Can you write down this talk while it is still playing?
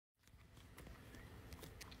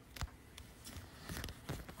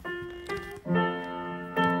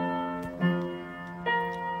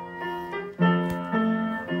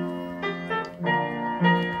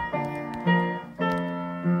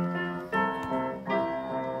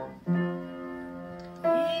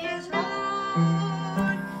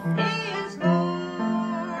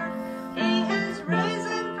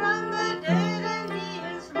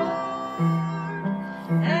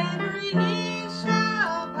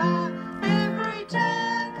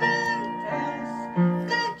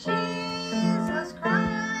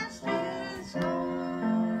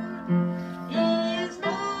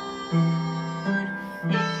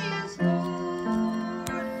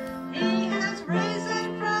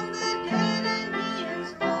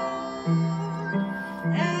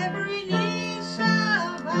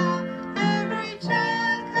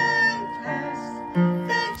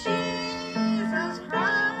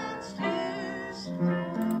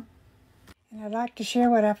I'd like to share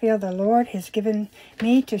what I feel the Lord has given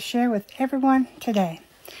me to share with everyone today.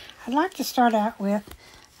 I'd like to start out with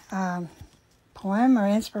a poem or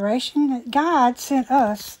inspiration that God sent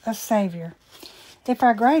us a Savior. If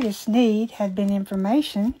our greatest need had been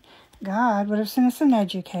information, God would have sent us an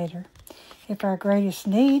educator. If our greatest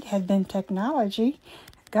need had been technology,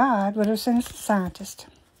 God would have sent us a scientist.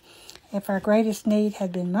 If our greatest need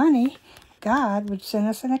had been money, God would send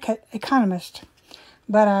us an economist.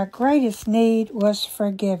 But our greatest need was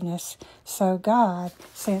forgiveness, so God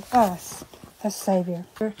sent us a Savior.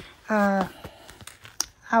 I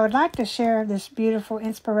would like to share this beautiful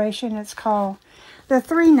inspiration. It's called The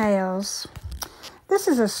Three Nails. This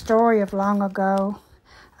is a story of long ago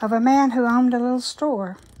of a man who owned a little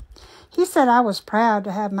store. He said I was proud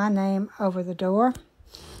to have my name over the door.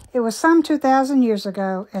 It was some 2,000 years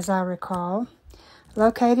ago, as I recall,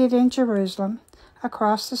 located in Jerusalem,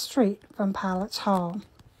 across the street from Pilate's Hall.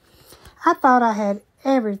 I thought I had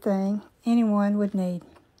everything anyone would need,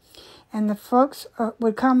 and the folks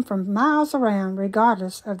would come from miles around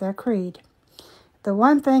regardless of their creed. The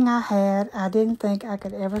one thing I had I didn't think I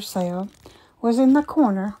could ever sell was in the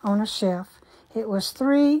corner on a shelf. It was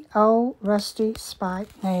 3 old rusty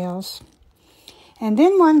spiked nails. And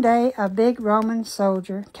then one day a big Roman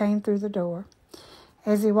soldier came through the door.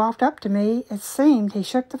 As he walked up to me, it seemed he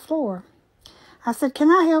shook the floor. I said, "Can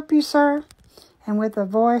I help you, sir?" And with a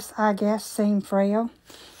voice I guess seemed frail,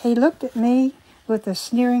 he looked at me with a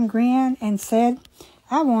sneering grin and said,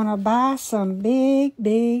 "I want to buy some big,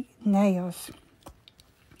 big nails."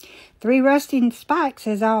 3 rusty spikes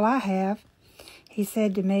is all I have, he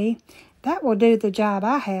said to me. "That will do the job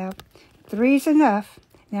I have. 3's enough.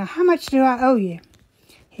 Now how much do I owe you?"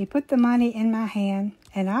 He put the money in my hand,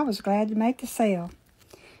 and I was glad to make the sale.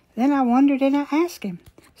 Then I wondered and I asked him,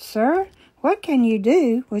 "Sir, what can you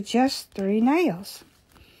do with just 3 nails?"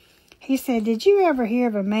 He said, "Did you ever hear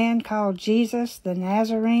of a man called Jesus the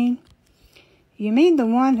Nazarene?" "You mean the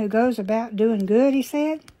one who goes about doing good?" he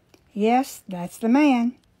said. "Yes, that's the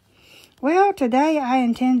man." "Well, today I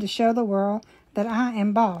intend to show the world that I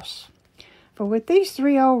am boss. For with these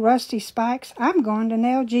 3 old rusty spikes, I'm going to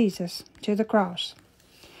nail Jesus to the cross."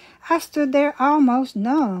 I stood there almost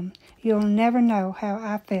numb. You'll never know how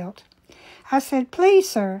I felt. I said, "Please,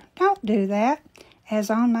 sir, don't do that," as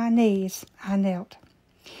on my knees I knelt.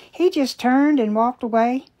 He just turned and walked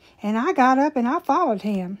away, and I got up and I followed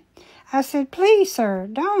him. I said, "Please, sir,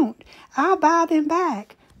 don't. I'll buy them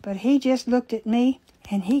back." But he just looked at me,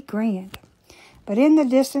 and he grinned. But in the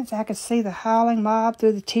distance I could see the howling mob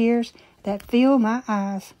through the tears that filled my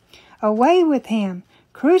eyes. "Away with him!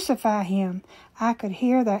 Crucify him!" I could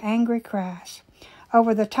hear their angry cries.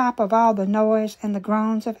 Over the top of all the noise and the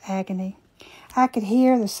groans of agony, I could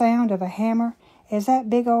hear the sound of a hammer as that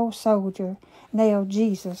big old soldier nailed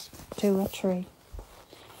Jesus to a tree.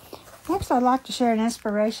 Next, I'd like to share an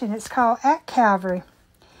inspiration. It's called At Calvary.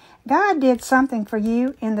 God did something for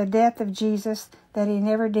you in the death of Jesus that he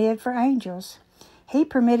never did for angels. He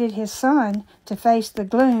permitted his Son to face the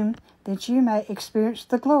gloom that you may experience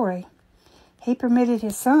the glory. He permitted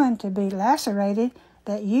his Son to be lacerated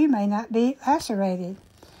that you may not be lacerated.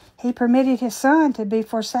 He permitted his Son to be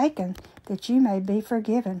forsaken that you may be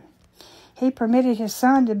forgiven. He permitted his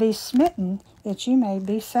Son to be smitten that you may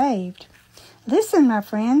be saved. Listen, my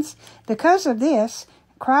friends, because of this,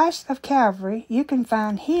 Christ of Calvary, you can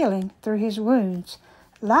find healing through his wounds,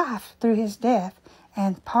 life through his death,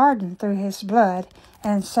 and pardon through his blood,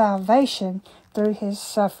 and salvation through his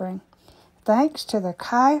suffering. Thanks to the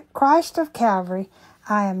Christ of Calvary,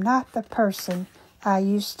 I am not the person I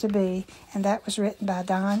used to be. And that was written by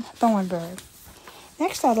Don Thornburg.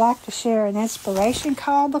 Next, I'd like to share an inspiration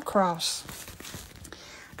called the cross.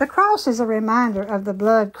 The cross is a reminder of the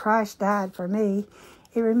blood Christ died for me.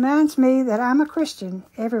 It reminds me that I'm a Christian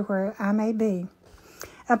everywhere I may be.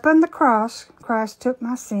 Upon the cross, Christ took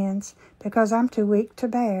my sins because I'm too weak to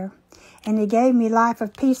bear. And he gave me life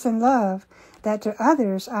of peace and love that to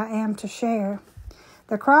others I am to share.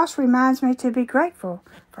 The cross reminds me to be grateful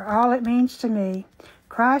for all it means to me.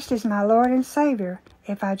 Christ is my Lord and Savior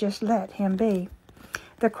if I just let him be.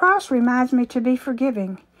 The cross reminds me to be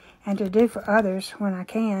forgiving and to do for others when I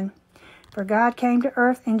can. For God came to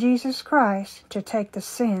earth in Jesus Christ to take the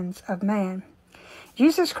sins of man.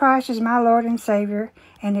 Jesus Christ is my Lord and Savior,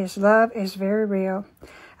 and his love is very real.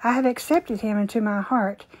 I have accepted him into my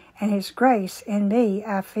heart, and his grace in me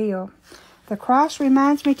I feel. The cross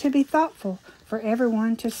reminds me to be thoughtful for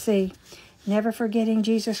everyone to see, never forgetting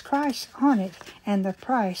Jesus Christ on it and the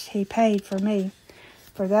price he paid for me.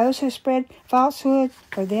 For those who spread falsehood,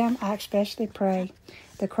 for them I especially pray.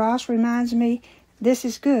 The cross reminds me this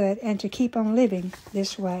is good and to keep on living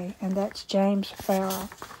this way. And that's James Farrell.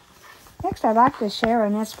 Next, I'd like to share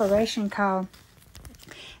an inspiration called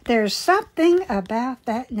There's Something About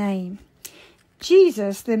That Name.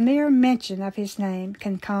 Jesus, the mere mention of his name,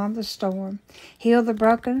 can calm the storm, heal the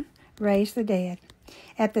broken, raise the dead.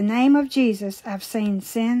 At the name of Jesus, I've seen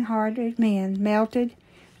sin-hardened men melted,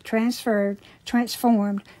 transformed,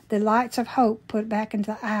 the lights of hope put back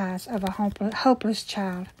into the eyes of a hopeless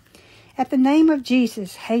child. At the name of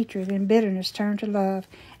Jesus, hatred and bitterness turn to love,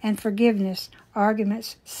 and forgiveness,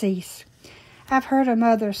 arguments cease. I've heard a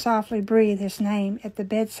mother softly breathe his name at the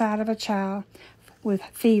bedside of a child with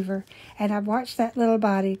fever, and I've watched that little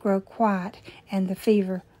body grow quiet and the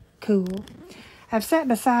fever cool. I've sat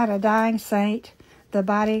beside a dying saint, the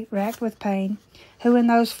body racked with pain, who in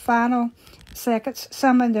those final seconds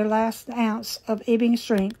summoned their last ounce of ebbing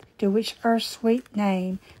strength, to which earth's sweet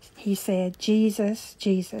name he said, Jesus,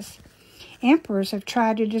 Jesus. Emperors have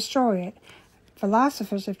tried to destroy it.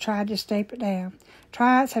 Philosophers have tried to stape it down.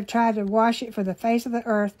 Triumphs have tried to wash it from the face of the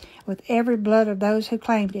earth with every blood of those who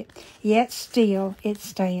claimed it, yet still it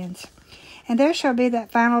stands. And there shall be that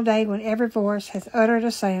final day when every voice has uttered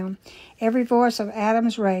a sound. Every voice of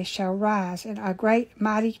Adam's race shall rise in a great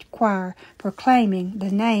mighty choir, proclaiming the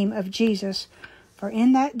name of Jesus. For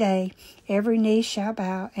in that day every knee shall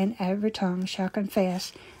bow, and every tongue shall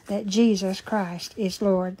confess that Jesus Christ is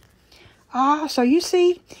Lord. So you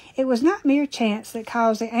see, it was not mere chance that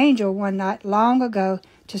caused the angel one night long ago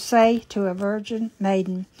to say to a virgin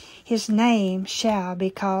maiden, his name shall be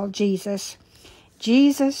called Jesus.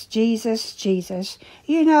 Jesus, Jesus, Jesus.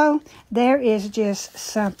 You know, there is just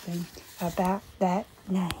something about that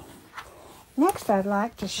name. Next, I'd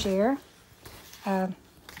like to share an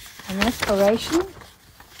inspiration.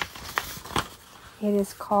 It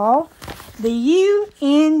is called The You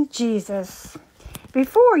in Jesus.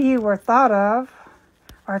 Before you were thought of,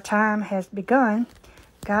 or time has begun,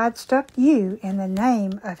 God stuck you in the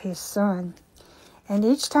name of his Son. And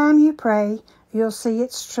each time you pray, you'll see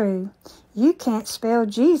it's true. You can't spell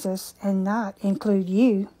Jesus and not include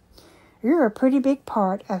you. You're a pretty big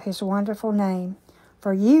part of his wonderful name.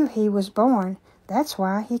 For you he was born, that's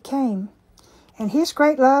why he came. And his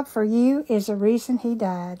great love for you is the reason he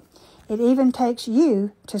died. It even takes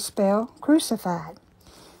you to spell crucified.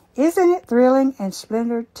 Isn't it thrilling and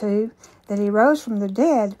splendid, too, that he rose from the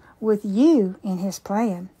dead with you in his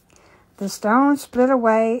plan? The stone split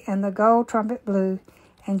away and the gold trumpet blew,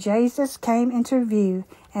 and Jesus came into view,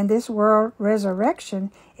 and this world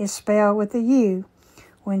resurrection is spelled with a U.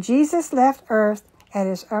 When Jesus left earth at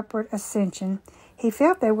his upward ascension, he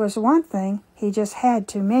felt there was one thing he just had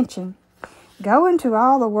to mention. Go into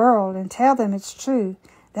all the world and tell them it's true,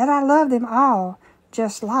 that I love them all,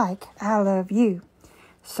 just like I love you.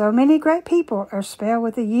 So many great people are spelled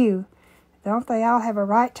with a U. Don't they all have a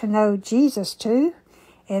right to know Jesus too?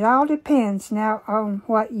 It all depends now on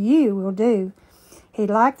what you will do.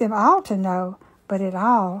 He'd like them all to know, but it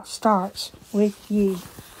all starts with you.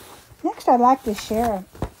 Next, I'd like to share an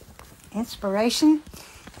inspiration.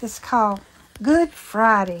 It's called Good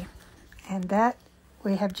Friday, and that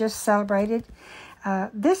we have just celebrated.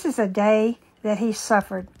 This is a day that he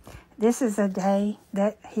suffered. This is a day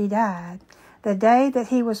that he died. The day that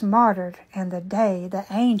he was martyred, and the day the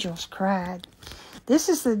angels cried. This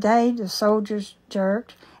is the day the soldiers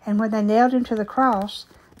jerked, and when they nailed him to the cross,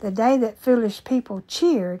 the day that foolish people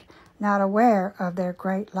cheered, not aware of their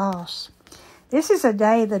great loss. This is a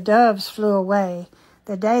day the doves flew away,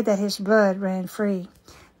 the day that his blood ran free.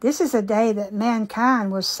 This is a day that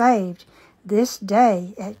mankind was saved, this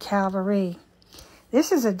day at Calvary.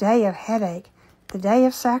 This is a day of headache, the day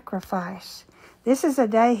of sacrifice. This is a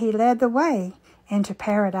day he led the way into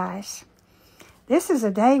paradise. This is a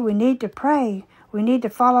day we need to pray. We need to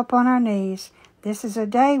fall upon our knees. This is a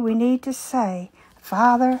day we need to say,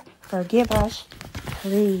 Father, forgive us,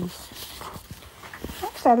 please.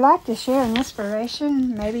 Next, I'd like to share an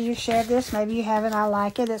inspiration. Maybe you shared this, maybe you haven't. I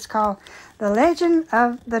like it. It's called The Legend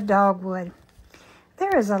of the Dogwood.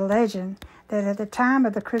 There is a legend that at the time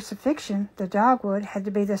of the crucifixion, the dogwood had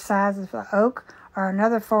to be the size of an oak or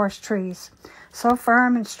another forest trees. So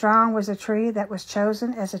firm and strong was the tree that was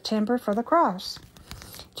chosen as a timber for the cross.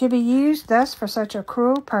 To be used thus for such a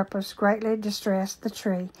cruel purpose greatly distressed the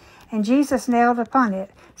tree, and Jesus nailed upon it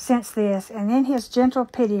since this, and in his gentle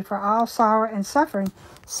pity for all sorrow and suffering,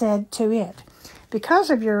 said to it, Because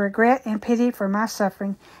of your regret and pity for my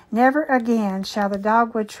suffering, never again shall the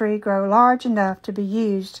dogwood tree grow large enough to be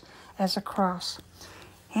used as a cross.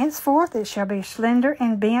 Henceforth it shall be slender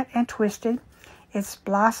and bent and twisted. Its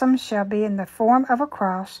blossoms shall be in the form of a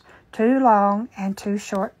cross, 2 long and 2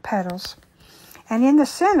 short petals. And in the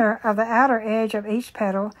center of the outer edge of each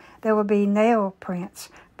petal, there will be nail prints,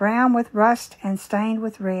 brown with rust and stained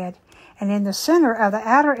with red. And in the center of the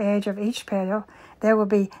outer edge of each petal, there will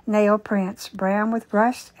be nail prints, brown with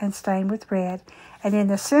rust and stained with red. And in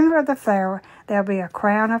the center of the flower, there will be a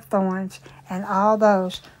crown of thorns, and all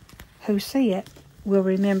those who see it will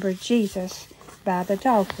remember Jesus by the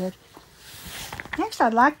dogwood. Next,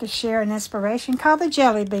 I'd like to share an inspiration called the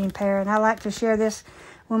jelly bean pair, and I like to share this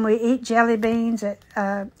when we eat jelly beans at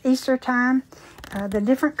Easter time, the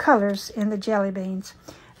different colors in the jelly beans.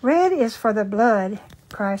 Red is for the blood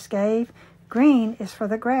Christ gave. Green is for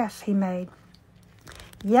the grass he made.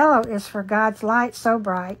 Yellow is for God's light so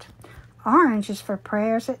bright. Orange is for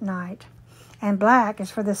prayers at night. And black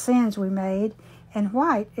is for the sins we made. And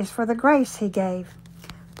white is for the grace he gave.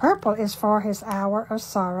 Purple is for his hour of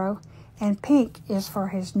sorrow. And pink is for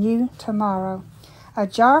his new tomorrow. A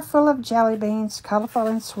jar full of jelly beans, colorful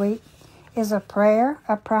and sweet, is a prayer,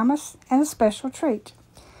 a promise, and a special treat.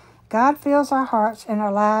 God fills our hearts and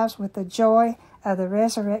our lives with the joy of the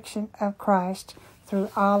resurrection of Christ through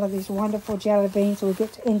all of these wonderful jelly beans we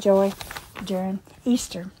get to enjoy during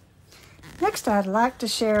Easter. Next, I'd like to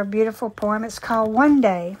share a beautiful poem. It's called One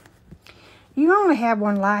Day. You only have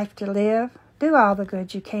one life to live. Do all the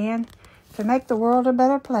good you can to make the world a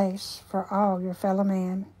better place for all your fellow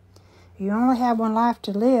man. You only have one life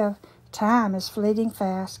to live. Time is fleeting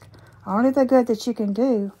fast. Only the good that you can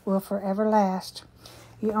do will forever last.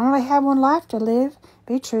 You only have one life to live.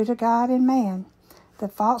 Be true to God and man. The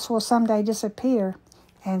false will someday disappear,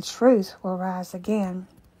 and truth will rise again.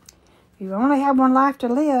 You only have one life to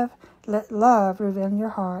live. Let love reveal your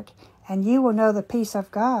heart, and you will know the peace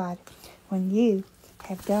of God when you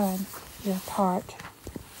have done your part.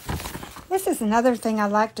 This is another thing I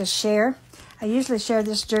like to share. I usually share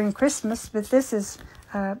this during Christmas, but this is,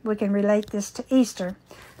 we can relate this to Easter.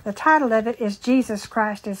 The title of it is Jesus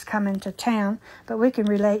Christ is Coming to Town, but we can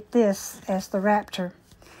relate this as the rapture.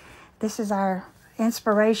 This is our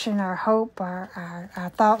inspiration, our hope,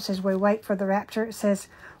 our thoughts as we wait for the rapture. It says,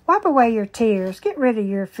 wipe away your tears, get rid of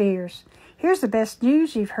your fears. Here's the best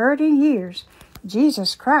news you've heard in years.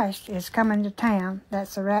 Jesus Christ is coming to town.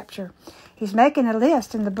 That's the rapture. He's making a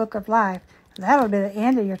list in the book of life. That'll be the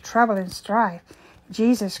end of your trouble and strife.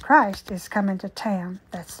 Jesus Christ is coming to town.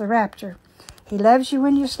 That's the rapture. He loves you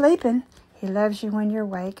when you're sleeping. He loves you when you're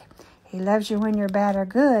awake. He loves you when you're bad or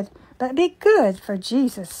good. But be good for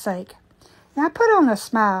Jesus' sake. Now put on a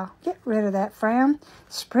smile. Get rid of that frown.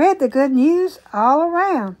 Spread the good news all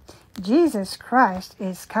around. Jesus Christ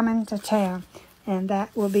is coming to town. And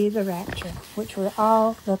that will be the rapture, which we're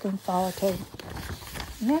all looking forward to.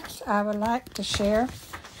 Next, I would like to share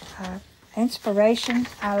inspiration.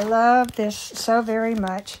 I love this so very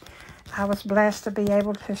much. I was blessed to be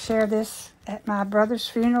able to share this at my brother's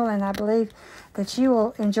funeral, and I believe that you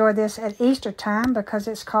will enjoy this at Easter time because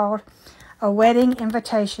it's called A Wedding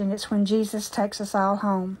Invitation. It's when Jesus takes us all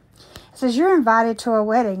home. It says, you're invited to a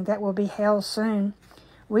wedding that will be held soon.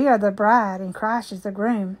 We are the bride, and Christ is the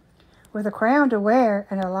groom. With a crown to wear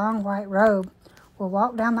and a long white robe, we'll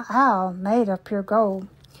walk down the aisle made of pure gold.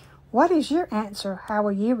 What is your answer? How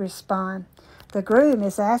will you respond? The groom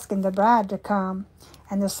is asking the bride to come,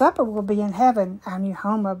 and the supper will be in heaven, our new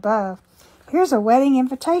home above. Here's a wedding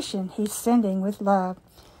invitation he's sending with love.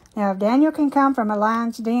 Now, if Daniel can come from a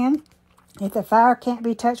lion's den, if the fire can't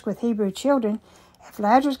be touched with Hebrew children, if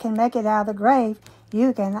Lazarus can make it out of the grave,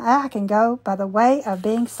 I can go by the way of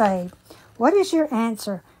being saved. What is your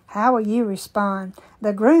answer? How will you respond?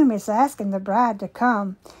 The groom is asking the bride to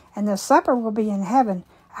come, and the supper will be in heaven,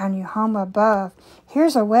 our new home above.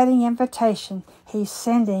 Here's a wedding invitation he's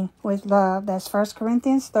sending with love. That's 1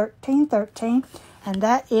 Corinthians 13:13, and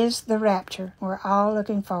that is the rapture we're all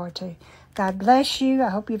looking forward to. God bless you. I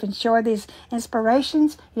hope you've enjoyed these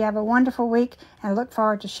inspirations. You have a wonderful week, and I look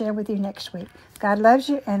forward to sharing with you next week. God loves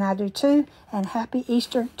you, and I do too, and happy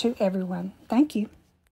Easter to everyone. Thank you.